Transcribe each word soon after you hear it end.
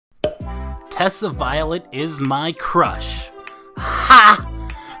Tessa Violet is my crush. Ha!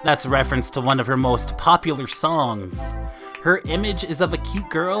 That's a reference to one of her most popular songs. Her image is of a cute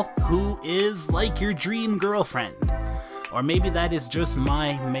girl who is like your dream girlfriend. Or maybe that is just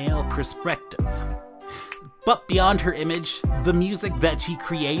my male perspective. But beyond her image, the music that she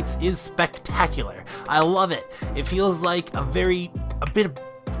creates is spectacular. I love it. It feels like a bit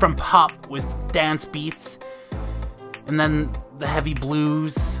from pop with dance beats. And then the heavy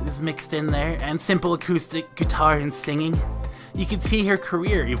blues is mixed in there, and simple acoustic guitar and singing. You can see her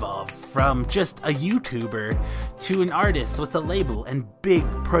career evolve from just a YouTuber to an artist with a label and big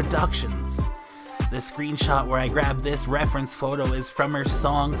productions. The screenshot where I grabbed this reference photo is from her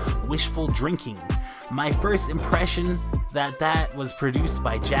song Wishful Drinking. My first impression that was produced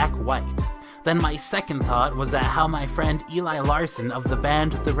by Jack White. Then my second thought was that how my friend Eli Larson of the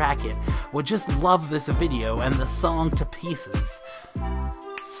band The Racket would just love this video and the song to pieces.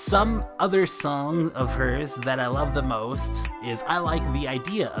 Some other song of hers that I love the most is I Like the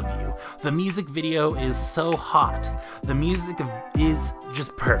Idea of You. The music video is so hot. The music is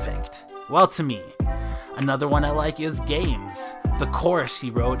just perfect. Well, to me. Another one I like is Games. The chorus she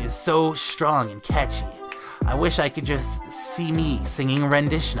wrote is so strong and catchy. I wish I could just see me singing a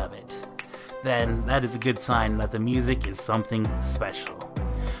rendition of it. Then that is a good sign that the music is something special.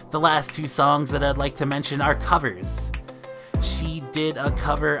 The last two songs that I'd like to mention are covers. She did a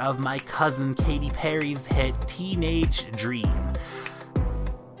cover of my cousin Katy Perry's hit Teenage Dream.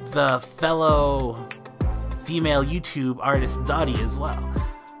 The fellow female YouTube artist Dottie as well.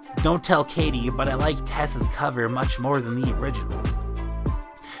 Don't tell Katy, but I like Tessa's cover much more than the original.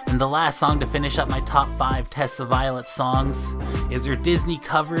 And the last song to finish up my top 5 Tessa Violet songs is her Disney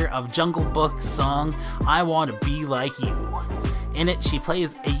cover of Jungle Book's song I Want to Be Like You. In it, she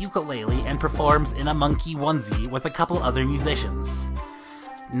plays a ukulele and performs in a monkey onesie with a couple other musicians.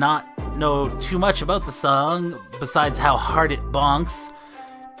 Not know too much about the song, besides how hard it bonks.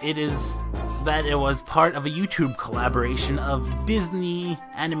 It is that it was part of a YouTube collaboration of Disney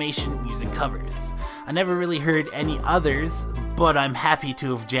animation music covers. I never really heard any others, but I'm happy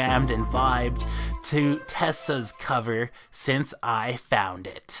to have jammed and vibed to Tessa's cover since I found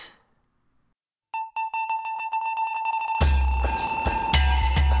it.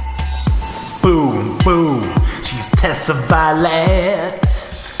 Boom, boom, she's Tessa Violet,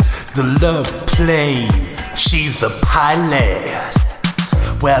 the love plane, she's the pilot.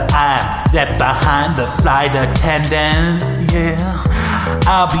 Well, I'm left behind the flight attendant, yeah.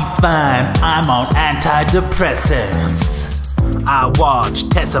 I'll be fine, I'm on antidepressants. I watch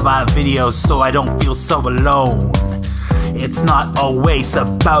Tessa Violet videos so I don't feel so alone. It's not always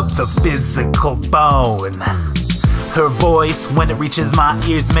about the physical bone. Her voice, when it reaches my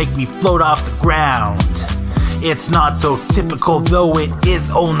ears, make me float off the ground. It's not so typical, though it is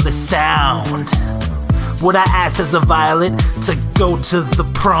only sound. Would I ask Tessa Violet to go to the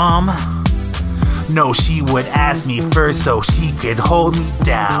prom? No, she would ask me first so she could hold me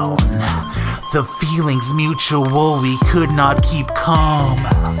down. The feelings mutual, we could not keep calm.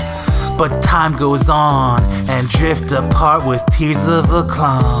 But time goes on and drift apart with tears of a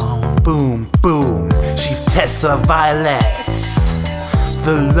clown. Boom, boom, she's Tessa Violet,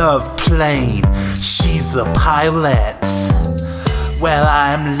 the love plane, she's the pilot. Well,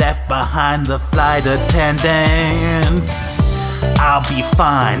 I'm left behind the flight attendant. I'll be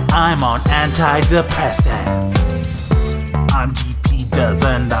fine, I'm on antidepressants. I'm gpdoes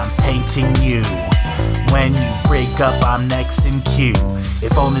and I'm painting you. When you break up, I'm next in queue.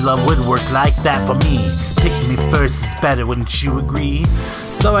 If only love would work like that for me. Pick me first is better, wouldn't you agree?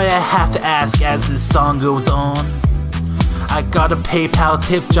 So I have to ask as this song goes on. I got a PayPal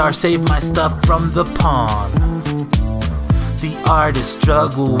tip jar, save my stuff from the pawn. The artist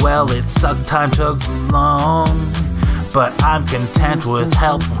struggle, well, it sometimes chugs along. But I'm content with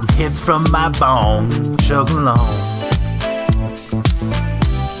help from hits from my bone. Chug along.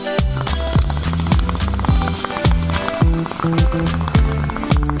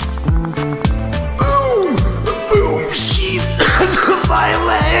 Boom! Boom! She's the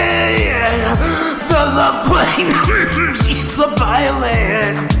violin! The love plane! She's the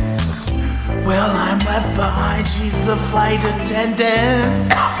violin! Well, I'm left behind, she's the flight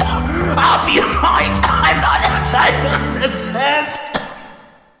attendant. I'll be fine, I'm not antidepressant.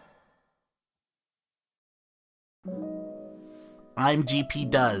 I'm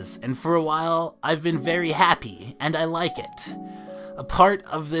gpdoes, and for a while, I've been very happy, and I like it. A part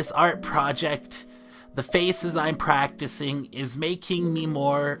of this art project, the faces I'm practicing, is making me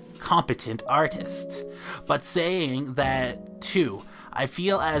more competent artist. But saying that, too, I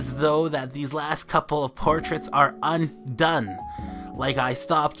feel as though that these last couple of portraits are undone. like I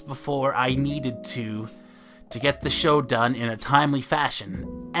stopped before I needed to get the show done in a timely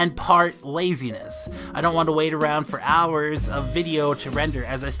fashion, and part laziness. I don't want to wait around for hours of video to render,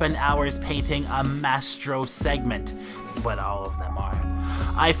 as I spend hours painting a Mastro segment, what all of them are.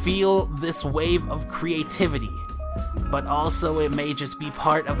 I feel this wave of creativity, but also it may just be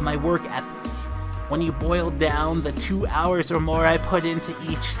part of my work ethic. When you boil down the 2 hours or more I put into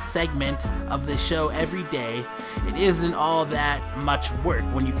each segment of the show every day, it isn't all that much work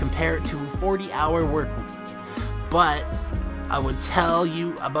when you compare it to a 40-hour work week. But I would tell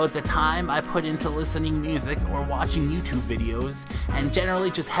you about the time I put into listening music or watching YouTube videos, and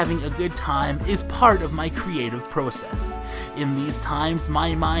generally just having a good time is part of my creative process. In these times,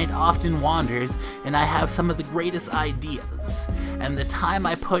 my mind often wanders and I have some of the greatest ideas. And the time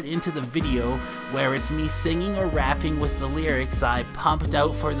I put into the video, where it's me singing or rapping with the lyrics I pumped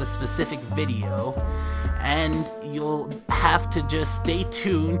out for the specific video, and you'll have to just stay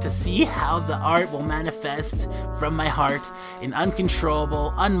tuned to see how the art will manifest from my heart in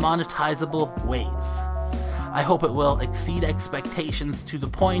uncontrollable, unmonetizable ways. I hope it will exceed expectations to the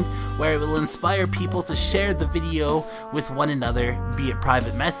point where it will inspire people to share the video with one another, be it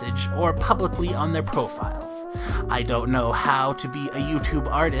private message or publicly on their profiles. I don't know how to be a YouTube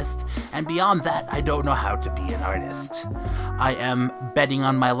artist, and beyond that, I don't know how to be an artist. I am betting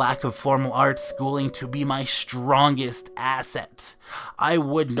on my lack of formal art schooling to be my strongest asset. I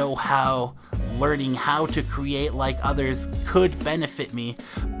would know how learning how to create like others could benefit me,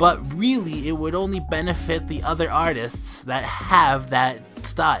 but really it would only benefit the other artists that have that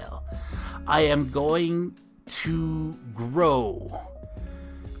style. I am going to grow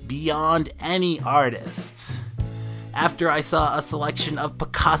beyond any artist. After I saw a selection of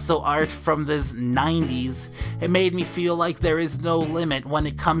Picasso art from the 90s, it made me feel like there is no limit when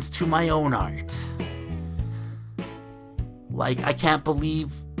it comes to my own art. Like, I can't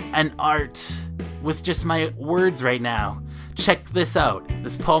believe an art with just my words right now. Check this out,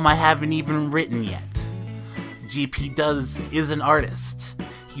 this poem I haven't even written yet. GP is an artist.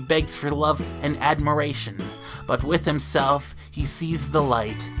 He begs for love and admiration, but with himself he sees the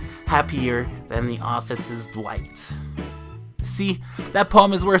light, happier than the office's Dwight. See, that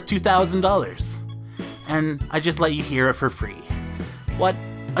poem is worth $2,000, and I just let you hear it for free. What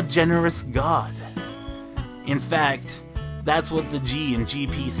a generous God. In fact, that's what the G in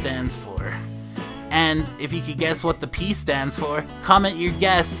GP stands for. And if you could guess what the P stands for, comment your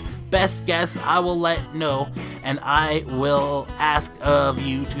guess. Best guess I will let know, and I will ask of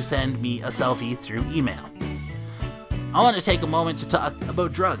you to send me a selfie through email. I want to take a moment to talk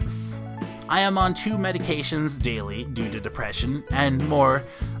about drugs. I am on 2 medications daily due to depression, and more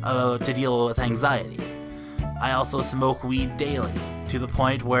to deal with anxiety. I also smoke weed daily, to the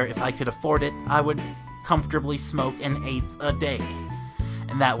point where if I could afford it, I would comfortably smoke an 1/8 a day,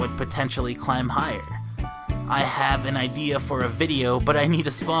 and that would potentially climb higher. I have an idea for a video, but I need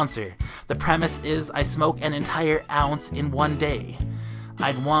a sponsor. The premise is I smoke an entire ounce in 1 day.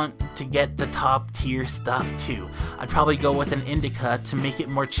 I'd want to get the top tier stuff too. I'd probably go with an indica to make it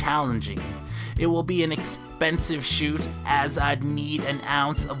more challenging. It will be an expensive shoot, as I'd need an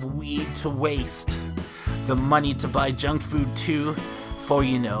ounce of weed to waste. The money to buy junk food too, for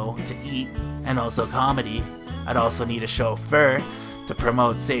to eat, and also comedy. I'd also need a chauffeur to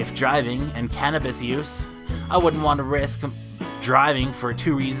promote safe driving and cannabis use. I wouldn't want to risk driving for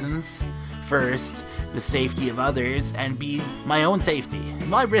 2 reasons. First, the safety of others, and B, my own safety.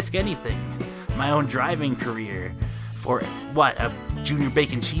 Why risk anything? My own driving career. For what, a junior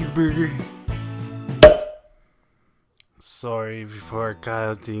bacon cheeseburger? Sorry for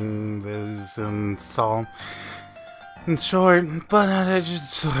cutting this install in short, but I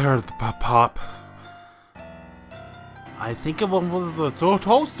just heard the pop. I think it was the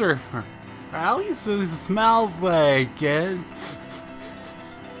toaster. Or at least it smells like it.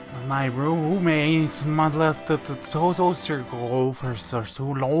 My roommates left the toaster go for so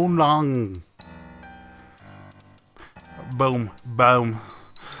long. Boom, boom.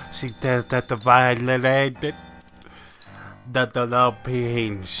 She said that the violated. That the little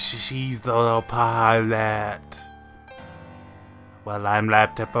pain. She's the little pilot. Well, I'm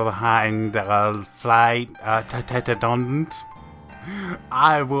left behind the flight attendant.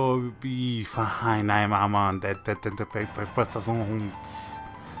 I will be fine. I'm on the paper zones.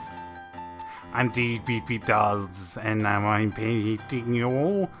 I'm GP does, and I'm painting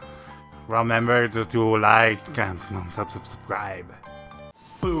you. Remember to like and subscribe.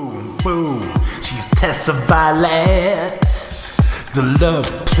 Boom, boom. She's Tessa Violet. The love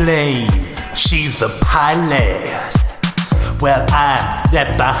play. She's the pilot. Well, I'm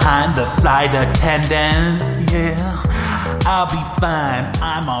left behind the flight attendant, yeah. I'll be fine,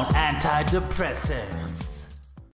 I'm on antidepressants.